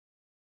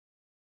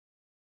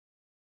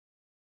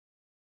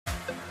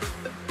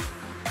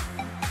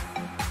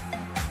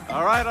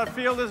All right, our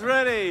field is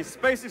ready.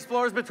 Space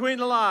Explorers between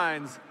the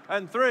lines.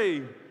 And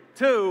 3,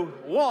 2,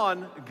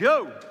 1,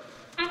 go.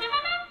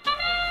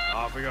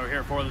 Off we go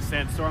here for the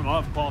Sandstorm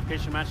of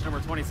qualification match number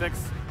 26.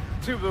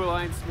 2 Blue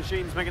Alliance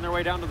machines making their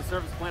way down to the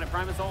surface planet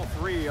Primus. All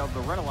 3 of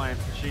the Red Alliance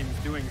machines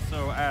doing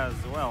so as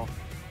well.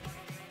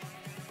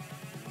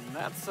 And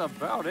that's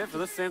about it for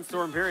this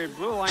Sandstorm period.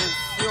 Blue Alliance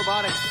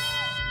Robotics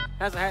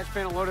has a hatch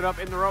panel loaded up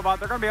in the robot.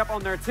 They're going to be up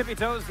on their tippy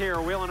toes here,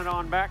 wheeling it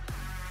on back,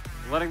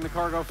 letting the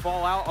cargo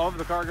fall out of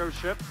the cargo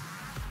ship.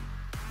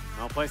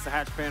 They'll place the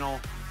hatch panel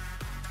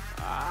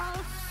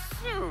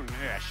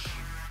soon-ish.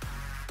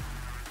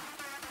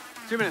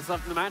 2 minutes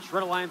left in the match.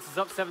 Red Alliance is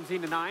up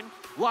 17-9.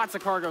 Lots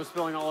of cargo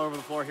spilling all over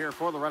the floor here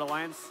for the Red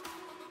Alliance.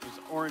 There's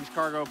orange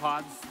cargo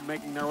pods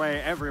making their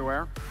way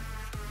everywhere.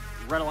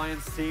 Red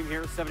Alliance team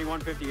here,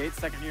 7158,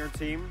 second-year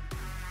team.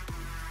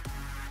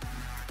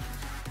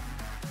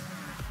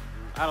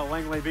 Out of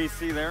Langley,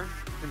 BC there.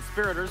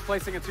 Conspirators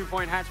placing a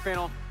 2-point hatch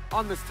panel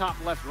on this top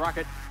left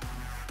rocket.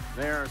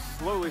 They're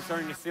slowly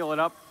starting to seal it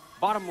up.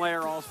 Bottom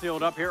layer all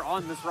sealed up here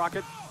on this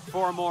rocket.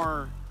 4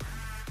 more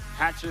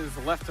hatches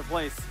left to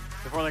place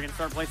before they can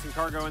start placing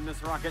cargo in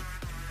this rocket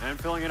and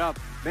filling it up.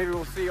 Maybe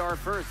we'll see our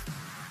first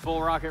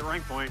full rocket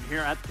rank point here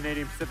at the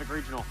Canadian Pacific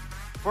Regional.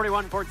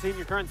 41-14,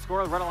 your current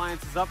score. The Red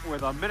Alliance is up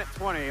with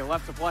 1:20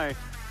 left to play.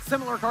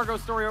 Similar cargo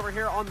story over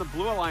here on the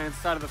Blue Alliance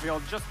side of the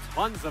field. Just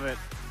tons of it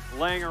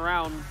laying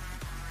around.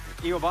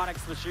 The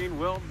Robotics machine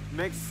will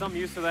make some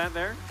use of that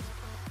there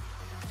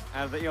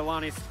out of the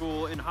Iolani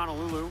School in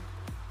Honolulu.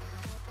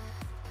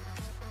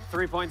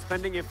 3 points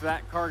pending if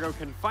that cargo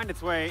can find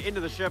its way into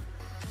the ship.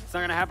 It's not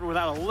going to happen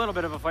without a little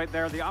bit of a fight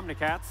there. The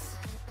Omnicats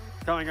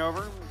coming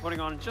over, putting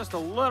on just a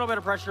little bit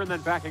of pressure and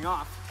then backing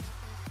off.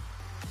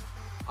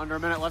 Under a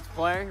minute left to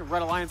play.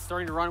 Red Alliance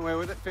starting to run away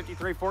with it,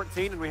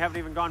 53-14, and we haven't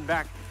even gone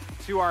back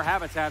to our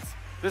habitats.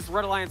 This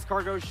Red Alliance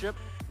cargo ship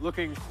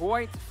looking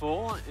quite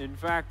full. In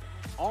fact,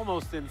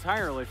 almost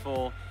entirely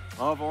full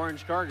of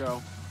orange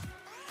cargo.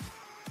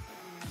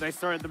 They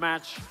started the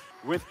match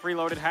with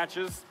preloaded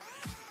hatches.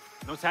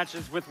 Those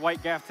hatches with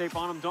white gaff tape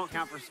on them don't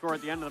count for score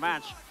at the end of the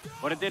match,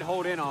 but it did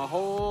hold in a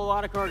whole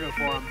lot of cargo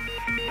for them.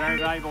 Very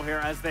valuable here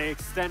as they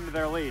extend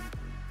their lead.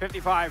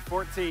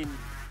 55-14.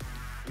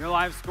 Your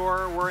live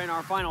score, we're in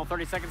our final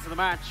 30 seconds of the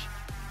match.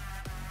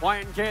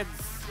 Hawaiian Kids.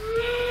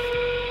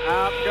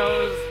 Up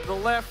goes the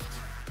lift.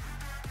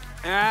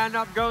 And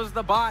up goes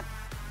the bot.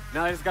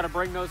 Now they just got to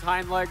bring those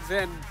hind legs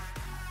in.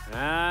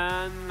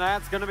 And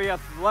that's going to be a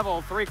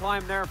level 3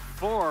 climb there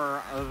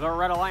for the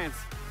Red Alliance.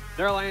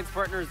 Their alliance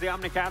partners, the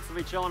Omnicats, will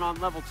be chilling on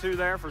level 2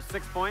 there for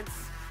 6 points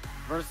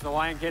versus the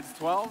Hawaiian Kids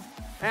 12.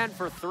 And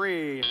for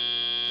 3,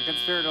 the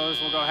Conspirators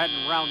will go ahead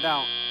and round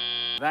out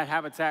that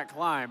habitat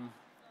climb.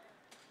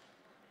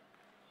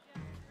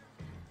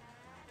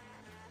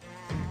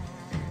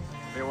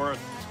 They were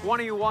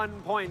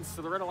 21 points,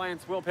 so the Red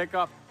Alliance will pick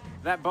up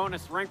that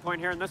bonus rank point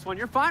here in this one.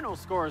 Your final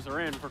scores are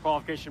in for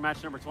qualification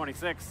match number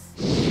 26.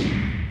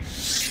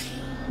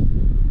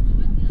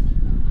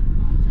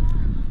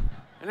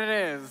 And it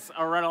is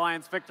a Red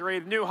Alliance victory.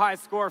 New high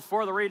score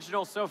for the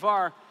regional so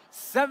far,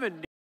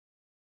 70.